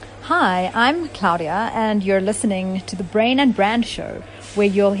Hi, I'm Claudia, and you're listening to the Brain and Brand Show, where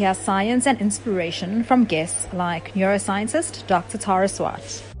you'll hear science and inspiration from guests like neuroscientist Dr. Tara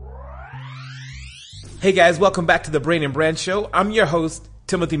Swart. Hey guys, welcome back to the Brain and Brand Show. I'm your host,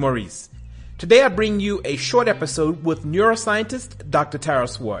 Timothy Maurice. Today I bring you a short episode with neuroscientist Dr. Tara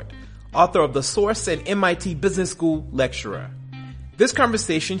Swart, author of The Source and MIT Business School lecturer. This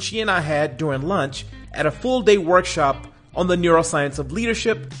conversation she and I had during lunch at a full-day workshop on the neuroscience of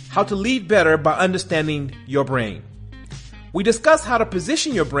leadership, how to lead better by understanding your brain. We discuss how to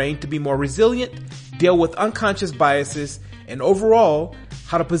position your brain to be more resilient, deal with unconscious biases, and overall,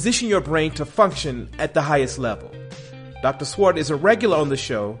 how to position your brain to function at the highest level. Dr. Swart is a regular on the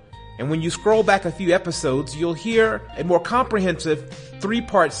show, and when you scroll back a few episodes, you'll hear a more comprehensive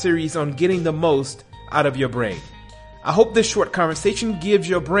 3-part series on getting the most out of your brain. I hope this short conversation gives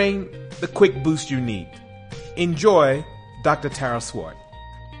your brain the quick boost you need. Enjoy Dr. Tara Swart.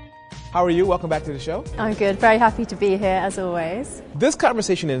 How are you? Welcome back to the show. I'm good. Very happy to be here as always. This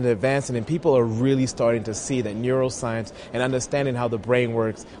conversation is advancing and people are really starting to see that neuroscience and understanding how the brain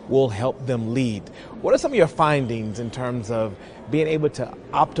works will help them lead. What are some of your findings in terms of being able to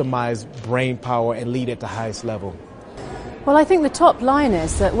optimize brain power and lead at the highest level? Well, I think the top line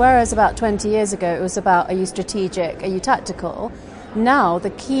is that whereas about 20 years ago it was about are you strategic, are you tactical, now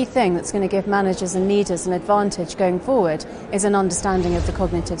the key thing that's going to give managers and leaders an advantage going forward is an understanding of the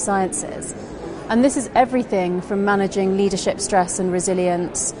cognitive sciences. And this is everything from managing leadership stress and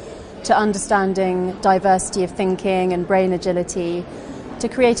resilience to understanding diversity of thinking and brain agility to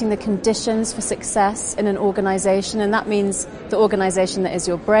creating the conditions for success in an organization. And that means the organization that is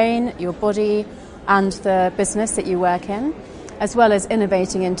your brain, your body, and the business that you work in, as well as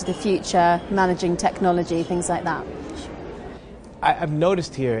innovating into the future, managing technology, things like that. I've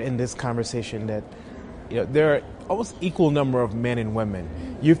noticed here in this conversation that there are almost equal number of men and women.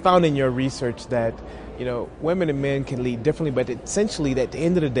 You found in your research that women and men can lead differently, but essentially at the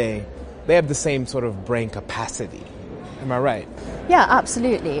end of the day, they have the same sort of brain capacity. Am I right? Yeah,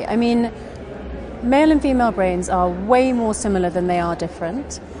 absolutely. I mean, male and female brains are way more similar than they are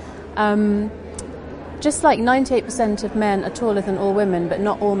different. Just like 98% of men are taller than all women, but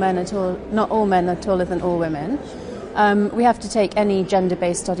not all men are taller than all women. We have to take any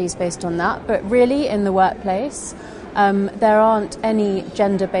gender-based studies based on that, but really in the workplace, there aren't any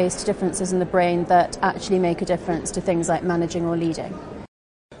gender-based differences in the brain that actually make a difference to things like managing or leading.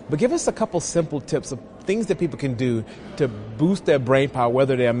 But give us a couple simple tips of things that people can do to boost their brain power,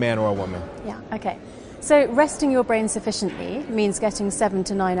 whether they're a man or a woman. Yeah, okay. So resting your brain sufficiently means getting 7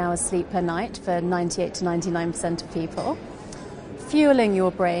 to 9 hours sleep per night for 98 to 99% of people. Fueling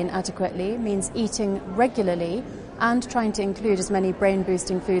your brain adequately means eating regularly and trying to include as many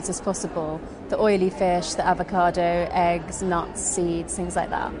brain-boosting foods as possible. The oily fish, the avocado, eggs, nuts, seeds, things like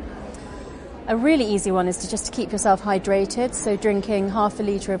that. A really easy one is to just keep yourself hydrated, so drinking half a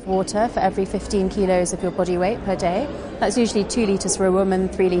litre of water for every 15 kilos of your body weight per day. That's usually 2 litres for a woman,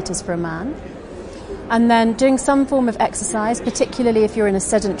 3 litres for a man. And then doing some form of exercise, particularly if you're in a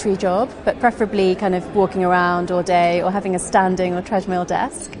sedentary job, but preferably kind of walking around all day or having a standing or treadmill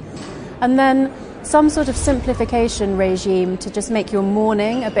desk. And then some sort of simplification regime to just make your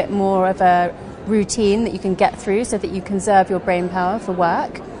morning a bit more of a routine that you can get through so that you conserve your brain power for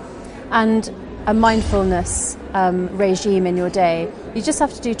work. And a mindfulness regime in your day. You just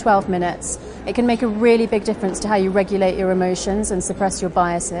have to do 12 minutes. It can make a really big difference to how you regulate your emotions and suppress your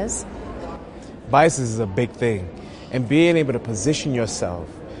biases. Biases is a big thing, and being able to position yourself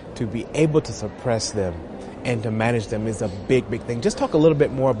to be able to suppress them and to manage them is a big, big thing. Just talk a little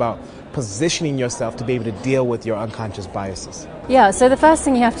bit more about positioning yourself to be able to deal with your unconscious biases. Yeah, so the first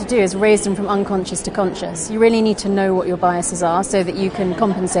thing you have to do is raise them from unconscious to conscious. You really need to know what your biases are so that you can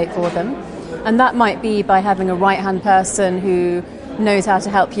compensate for them. And that might be by having a right-hand person who knows how to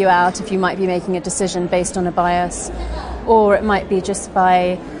help you out if you might be making a decision based on a bias, or it might be just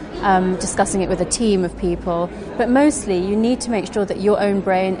by discussing it with a team of people. But mostly you need to make sure that your own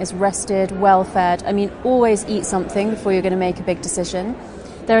brain is rested, well-fed. I mean, always eat something before you're going to make a big decision.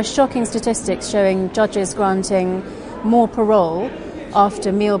 There are shocking statistics showing judges granting more parole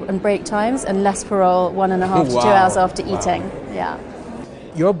after meal and break times and less parole 1.5 to 2 hours after eating. Yeah.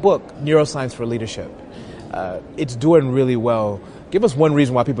 Your book, Neuroscience for Leadership, it's doing really well. Give us one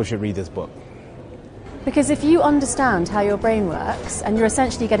reason why people should read this book. Because if you understand how your brain works and you're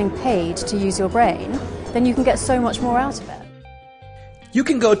essentially getting paid to use your brain, then you can get so much more out of it. You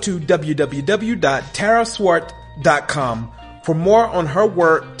can go to www.taraswart.com for more on her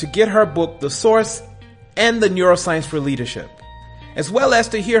work to get her book, The Source and the Neuroscience for Leadership, as well as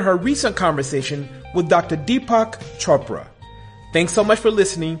to hear her recent conversation with Dr. Deepak Chopra. Thanks so much for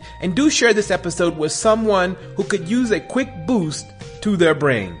listening, and do share this episode with someone who could use a quick boost to their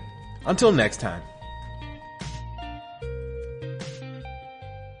brain. Until next time.